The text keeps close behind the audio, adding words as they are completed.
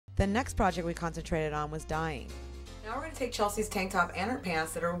The next project we concentrated on was dyeing. Now we're going to take Chelsea's tank top and her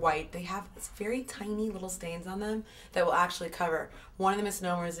pants that are white. They have very tiny little stains on them that will actually cover. One of the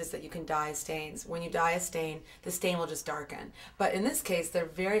misnomers is that you can dye stains. When you dye a stain, the stain will just darken. But in this case, they're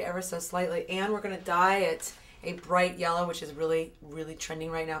very ever so slightly, and we're going to dye it a bright yellow, which is really, really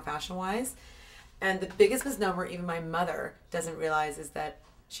trending right now fashion-wise. And the biggest misnomer even my mother doesn't realize is that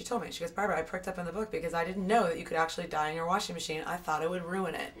she told me, she goes, Barbara, I pricked up in the book because I didn't know that you could actually dye in your washing machine. I thought it would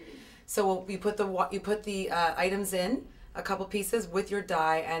ruin it. So you put the items in, a couple pieces with your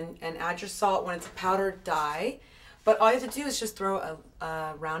dye, and add your salt when it's a powdered dye. But all you have to do is just throw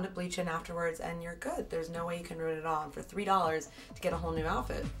a round of bleach in afterwards, and you're good. There's no way you can ruin it all. And for $3 to get a whole new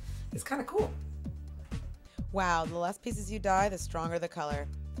outfit, it's kind of cool. Wow, the less pieces you dye, the stronger the color.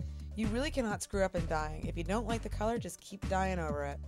 You really cannot screw up in dyeing. If you don't like the color, just keep dyeing over it.